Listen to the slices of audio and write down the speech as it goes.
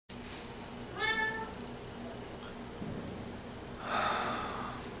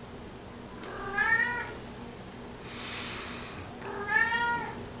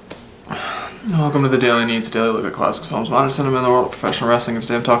Welcome to the Daily Neitz, a daily look at classic films, modern cinema, and the world of professional wrestling. And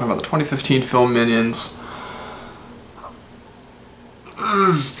today I'm talking about the 2015 film Minions.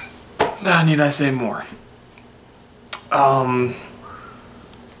 Need I say more? I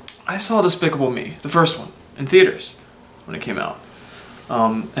saw Despicable Me, the first one, in theaters when it came out.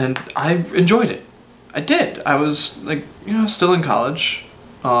 And I enjoyed it. I did. I was, still in college.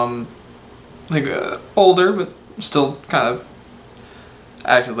 Older, but still kind of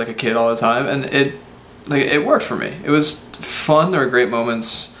acted like a kid all the time, and it worked for me. It was fun. There were great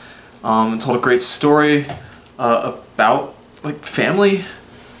moments. Told a great story about family,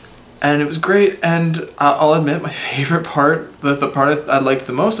 and it was great. And I'll admit, my favorite part, the part I liked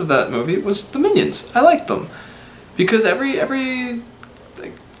the most of that movie, was the Minions. I liked them because every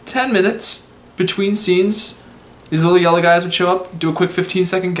 10 minutes between scenes, these little yellow guys would show up, do a quick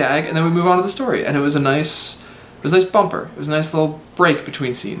 15-second gag, and then we move on to the story. And it was a nice bumper. It was a nice little break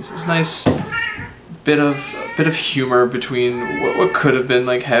between scenes. It was a nice bit of humor between what could have been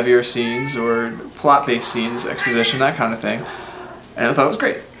heavier scenes or plot-based scenes, exposition, that kind of thing. And I thought it was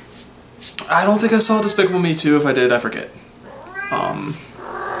great. I don't think I saw Despicable Me 2. If I did, I forget.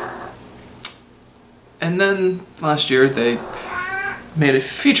 And then last year they made a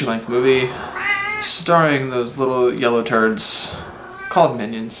feature-length movie starring those little yellow turds called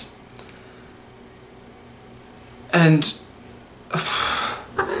Minions. And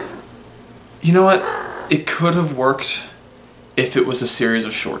you know what? It could have worked if it was a series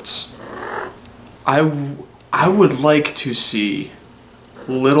of shorts. I would like to see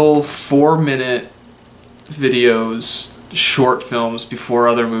little 4-minute videos, short films before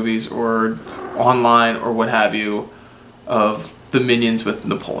other movies or online or what have you, of the Minions with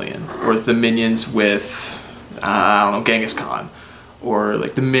Napoleon, or the Minions with, I don't know, Genghis Khan, or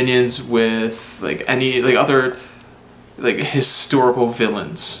the Minions with any other historical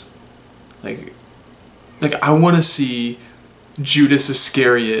villains. I want to see Judas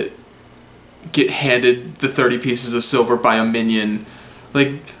Iscariot get handed the 30 pieces of silver by a minion.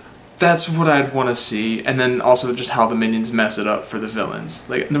 That's what I'd want to see. And then also just how the minions mess it up for the villains.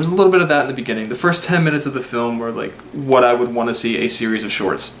 And there was a little bit of that in the beginning. The first 10 minutes of the film were what I would want to see, a series of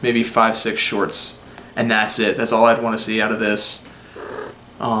shorts. Maybe 5-6 shorts. And that's it. That's all I'd want to see out of this.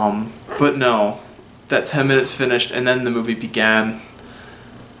 But no. That 10 minutes finished, and then the movie began,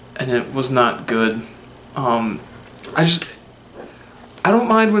 and it was not good. I don't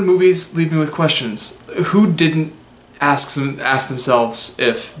mind when movies leave me with questions. Who didn't ask themselves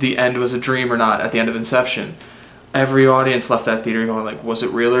if the end was a dream or not at the end of Inception? Every audience left that theater going was it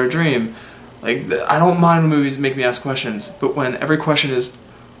real or a dream? I don't mind when movies make me ask questions, but when every question is,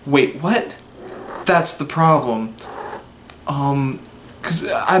 wait, what? That's the problem. Because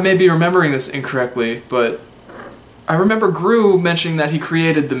I may be remembering this incorrectly, but I remember Gru mentioning that he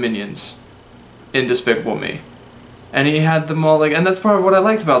created the Minions in Despicable Me. And he had them all, and that's part of what I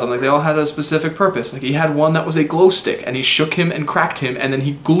liked about them. They all had a specific purpose. He had one that was a glow stick, and he shook him and cracked him, and then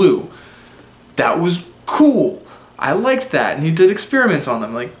he glue. That was cool. I liked that, and he did experiments on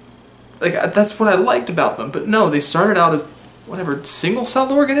them. That's what I liked about them. But no, they started out as,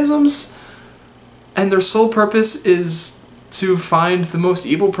 single-celled organisms? And their sole purpose is to find the most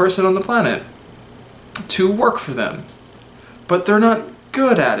evil person on the planet to work for them. But they're not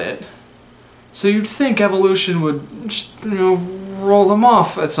good at it. So you'd think evolution would just, roll them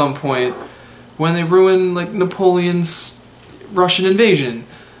off at some point when they ruin, Napoleon's Russian invasion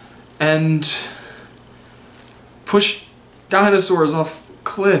and push dinosaurs off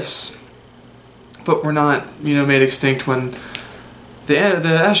cliffs. But we're not, made extinct when the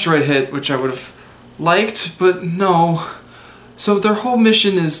asteroid hit, which I would have liked, but no. So their whole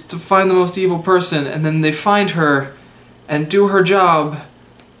mission is to find the most evil person, and then they find her and do her job,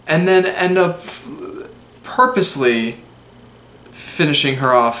 and then end up purposely finishing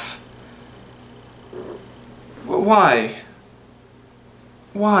her off. Why?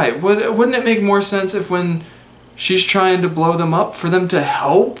 Why? Wouldn't it make more sense if when she's trying to blow them up, for them to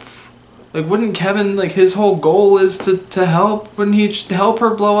help? Wouldn't Kevin, his whole goal is to help? Wouldn't he help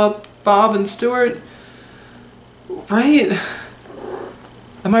her blow up Bob and Stuart? Right?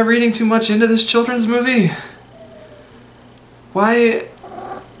 Am I reading too much into this children's movie? Why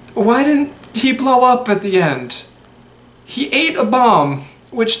didn't he blow up at the end? He ate a bomb,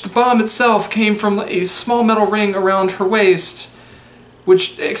 which the bomb itself came from a small metal ring around her waist,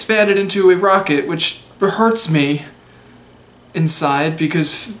 which expanded into a rocket, which hurts me inside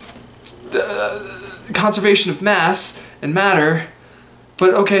because conservation of mass and matter.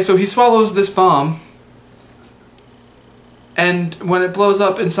 But okay, so he swallows this bomb, and when it blows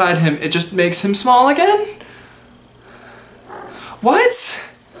up inside him, it just makes him small again? What?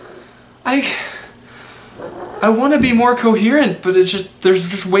 I want to be more coherent, but it's just, there's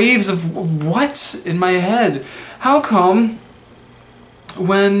just waves of what's in my head. How come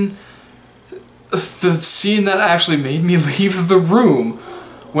when the scene that actually made me leave the room,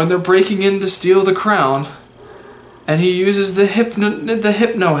 when they're breaking in to steal the crown, and he uses the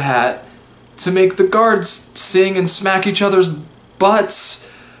hypno hat to make the guards sing and smack each other's butts,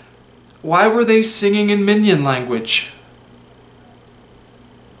 why were they singing in minion language?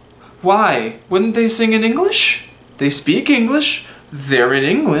 Why? Wouldn't they sing in English? They speak English. They're in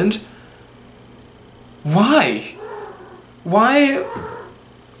England. Why? Why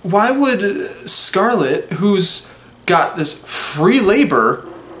would Scarlet, who's got this free labor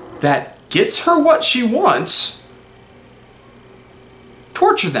that gets her what she wants,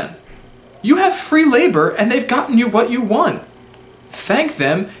 torture them? You have free labor and they've gotten you what you want. Thank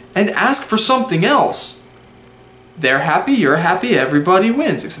them and ask for something else. They're happy, you're happy, everybody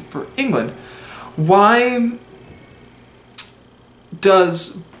wins, except for England. Why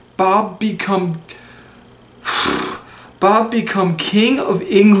does Bob become King of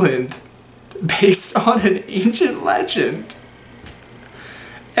England based on an ancient legend?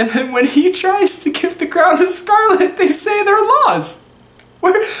 And then when he tries to give the crown to Scarlet, they say they're laws.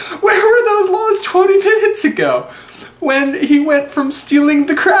 Where were those laws 20 minutes ago? When he went from stealing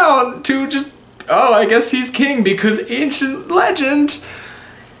the crown to just, oh, I guess he's king because ancient legend.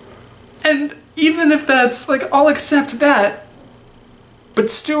 And even if that's, like, I'll accept that. But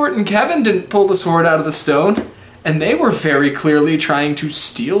Stuart and Kevin didn't pull the sword out of the stone, and they were very clearly trying to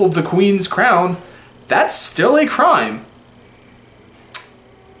steal the Queen's crown. That's still a crime.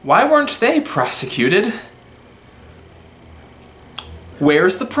 Why weren't they prosecuted?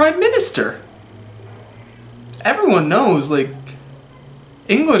 Where's the Prime Minister? Everyone knows, like,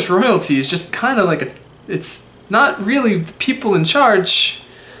 English royalty is just kind of like it's not really the people in charge.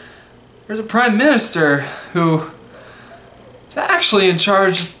 There's a Prime Minister who is actually in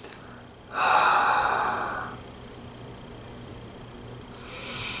charge.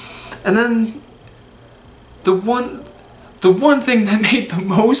 And then the one thing that made the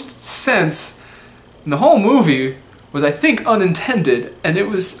most sense in the whole movie was, I think, unintended, and it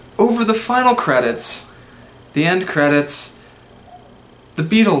was over the final credits, the end credits, the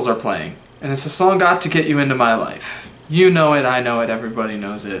Beatles are playing, and it's a song "Got to Get You Into My Life." You know it, I know it, everybody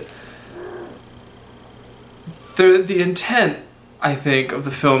knows it. The intent, I think, of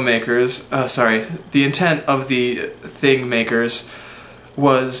the filmmakers, the intent of the thing makers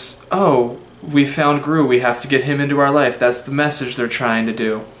was, oh, we found Gru, we have to get him into our life. That's the message they're trying to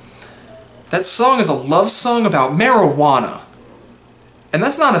do. That song is a love song about marijuana. And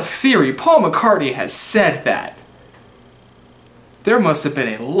that's not a theory. Paul McCartney has said that. There must have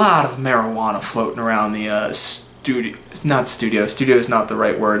been a lot of marijuana floating around the studio. Studio is not the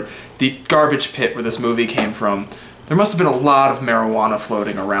right word. The garbage pit where this movie came from. There must have been a lot of marijuana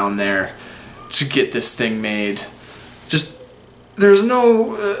floating around there to get this thing made. Just, there's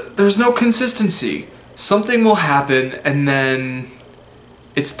no consistency. Something will happen and then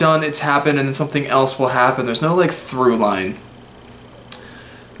it's done, it's happened, and then something else will happen. There's no, like, through line.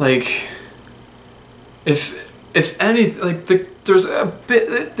 Like, if any, like, there's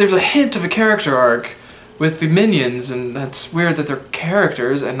a hint of a character arc with the minions, and that's weird that they're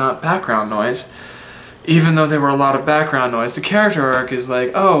characters and not background noise. Even though they were a lot of background noise, the character arc is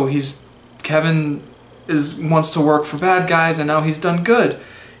like, oh, Kevin wants to work for bad guys, and now he's done good.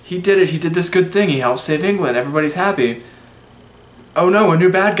 He did it, he did this good thing, he helped save England, everybody's happy. Oh no, a new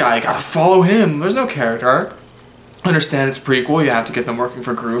bad guy, I gotta follow him. There's no character arc. Understand it's prequel, you have to get them working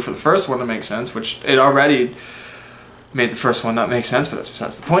for Gru for the first one to make sense, which it already made the first one not make sense, but that's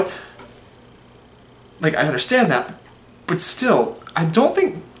besides the point. Like, I understand that, but still, I don't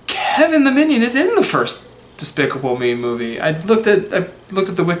think Kevin the Minion is in the first Despicable Me movie. I looked at the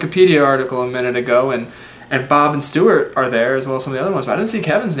Wikipedia article a minute ago, and Bob and Stuart are there, as well as some of the other ones, but I didn't see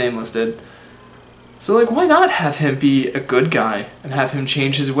Kevin's name listed. So, like, why not have him be a good guy and have him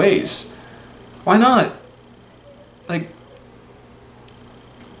change his ways? Why not? Like,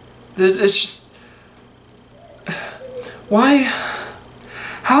 it's just... Why?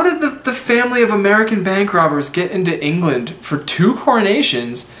 How did the family of American bank robbers get into England for 2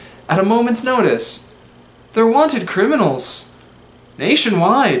 coronations at a moment's notice? They're wanted criminals.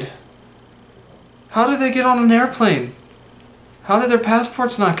 Nationwide. How did they get on an airplane? How did their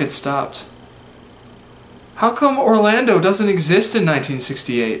passports not get stopped? How come Orlando doesn't exist in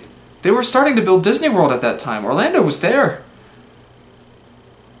 1968? They were starting to build Disney World at that time. Orlando was there.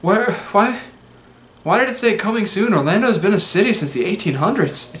 Why did it say coming soon? Orlando's been a city since the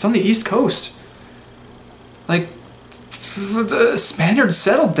 1800s. It's on the East Coast. Like, the Spaniards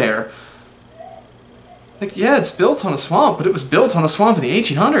settled there. Like, yeah, it's built on a swamp, but it was built on a swamp in the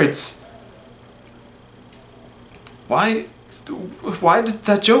 1800s. Why did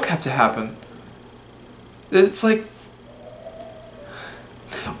that joke have to happen? It's like,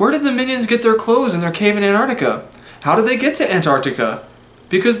 where did the Minions get their clothes in their cave in Antarctica? How did they get to Antarctica?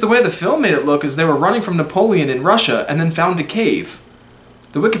 Because the way the film made it look is they were running from Napoleon in Russia and then found a cave.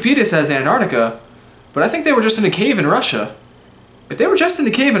 The Wikipedia says Antarctica, but I think they were just in a cave in Russia. If they were just in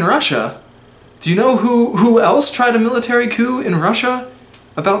a cave in Russia, do you know who else tried a military coup in Russia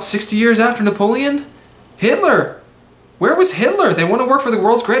about 60 years after Napoleon? Hitler! Where was Hitler? They want to work for the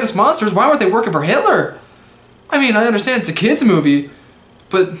world's greatest monsters. Why weren't they working for Hitler? I mean, I understand it's a kid's movie,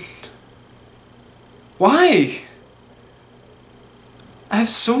 but why? I have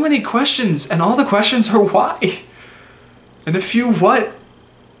so many questions, and all the questions are why. And a few what?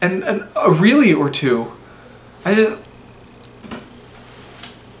 And a really or two.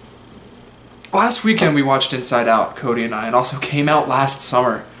 Last weekend we watched Inside Out, Cody and I. It also came out last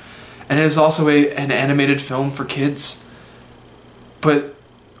summer. And it was also an animated film for kids. But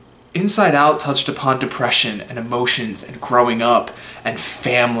Inside Out touched upon depression and emotions and growing up and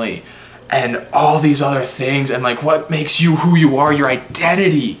family and all these other things and like what makes you who you are, your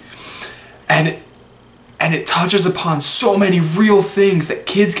identity. And it touches upon so many real things that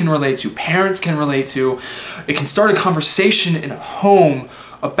kids can relate to, parents can relate to. It can start a conversation in a home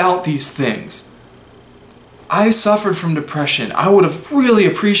about these things. I suffered from depression. I would have really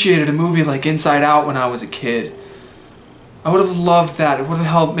appreciated a movie like Inside Out when I was a kid. I would have loved that. It would have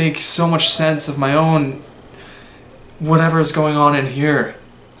helped make so much sense of my own whatever is going on in here.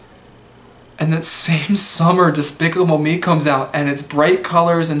 And that same summer, Despicable Me comes out, and it's bright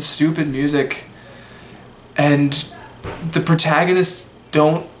colors and stupid music. And the protagonists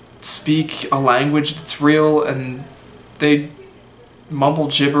don't speak a language that's real, and they mumble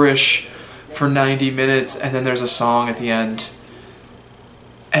gibberish for 90 minutes, and then there's a song at the end.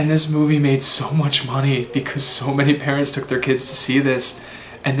 And this movie made so much money because so many parents took their kids to see this,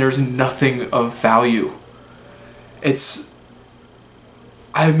 and there's nothing of value.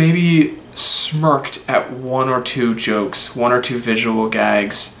 I maybe smirked at one or two jokes, one or two visual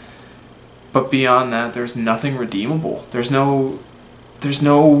gags, but beyond that, there's nothing redeemable. There's no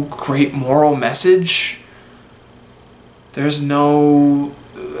great moral message. There's nothing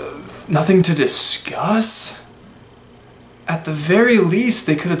to discuss. At the very least,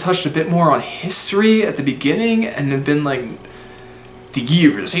 they could have touched a bit more on history at the beginning and have been like, the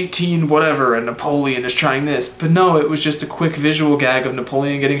year is 18 whatever and Napoleon is trying this. But no, it was just a quick visual gag of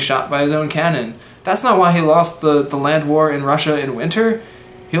Napoleon getting shot by his own cannon. That's not why he lost the land war in Russia in winter.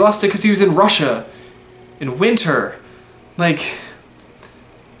 He lost it because he was in Russia in winter. Like,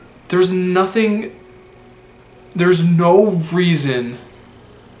 there's no reason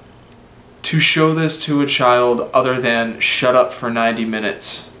to show this to a child other than shut up for 90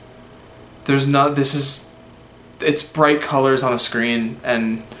 minutes. It's bright colors on a screen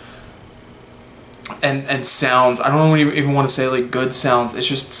and sounds. I don't even want to say like good sounds. It's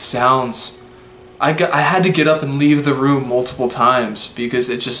just sounds. I had to get up and leave the room multiple times because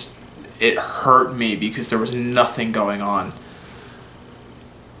it hurt me because there was nothing going on.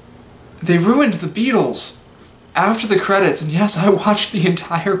 They ruined the Beatles after the credits, and yes, I watched the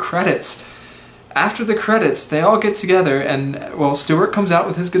entire credits. After the credits, they all get together and, well, Stewart comes out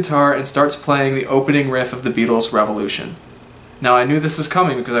with his guitar and starts playing the opening riff of the Beatles' Revolution. Now, I knew this was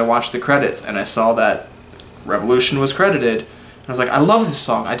coming because I watched the credits and I saw that Revolution was credited. And I was like, I love this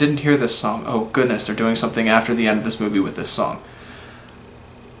song. I didn't hear this song. Oh, goodness, they're doing something after the end of this movie with this song.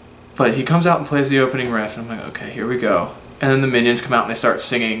 But he comes out and plays the opening riff, and I'm like, okay, here we go. And then the Minions come out and they start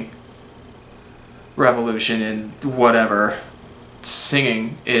singing Revolution and whatever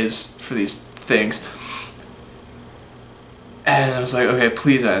singing is for these things. And I was like, okay,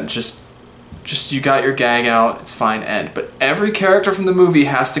 please end. Just you got your gag out, it's fine, end. But every character from the movie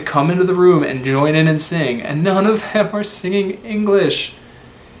has to come into the room and join in and sing, and none of them are singing English.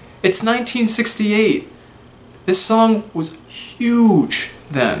 It's 1968. This song was huge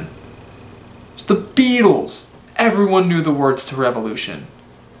then. It's the Beatles. Everyone knew the words to Revolution.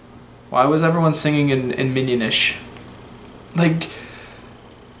 Why was everyone singing in Minionish? Like,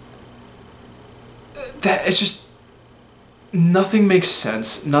 that, it's just, nothing makes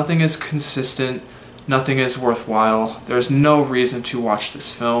sense. Nothing is consistent. Nothing is worthwhile. There's no reason to watch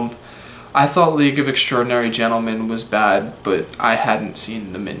this film. I thought League of Extraordinary Gentlemen was bad, but I hadn't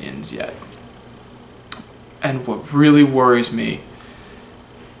seen the Minions yet. And what really worries me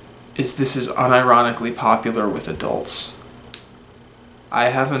is this is unironically popular with adults. I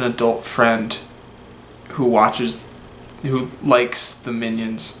have an adult friend who likes the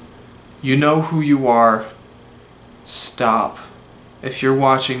Minions, You know who you are. Stop. If you're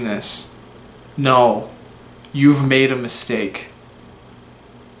watching this, no. You've made a mistake.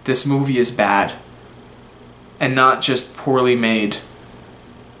 This movie is bad. And not just poorly made.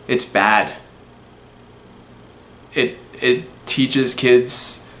 It's bad. It teaches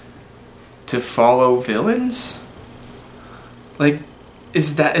kids to follow villains? Like,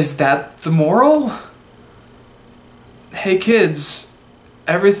 is that the moral? Hey kids,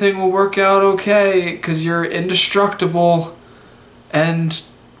 everything will work out okay because you're indestructible and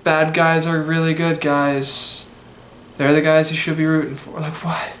bad guys are really good guys. They're the guys you should be rooting for. Like,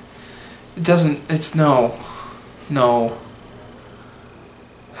 what? It doesn't, it's no. No.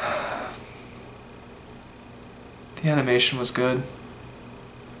 The animation was good.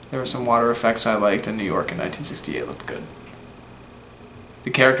 There were some water effects I liked, and New York in 1968 looked good. The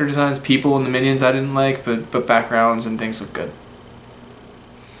character designs, people and the minions I didn't like, but backgrounds and things look good.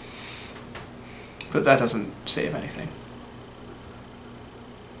 But that doesn't save anything.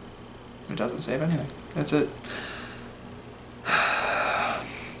 It doesn't save anything. That's it.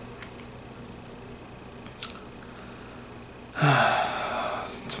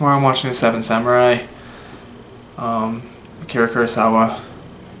 Tomorrow I'm watching The Seven Samurai. Akira Kurosawa.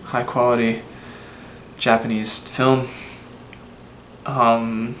 High quality Japanese film.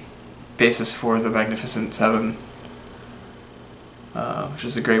 Basis for The Magnificent Seven, which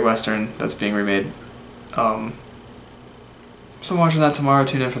is a great western that's being remade. So I'm watching that tomorrow.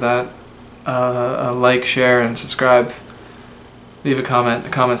 Tune in for that. Like, share, and subscribe. Leave a comment in the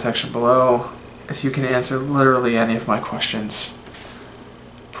comment section below. If you can answer literally any of my questions,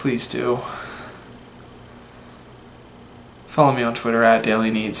 please do. Follow me on Twitter at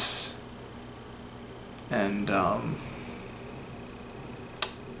Daily Neitz. And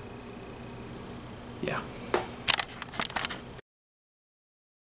yeah.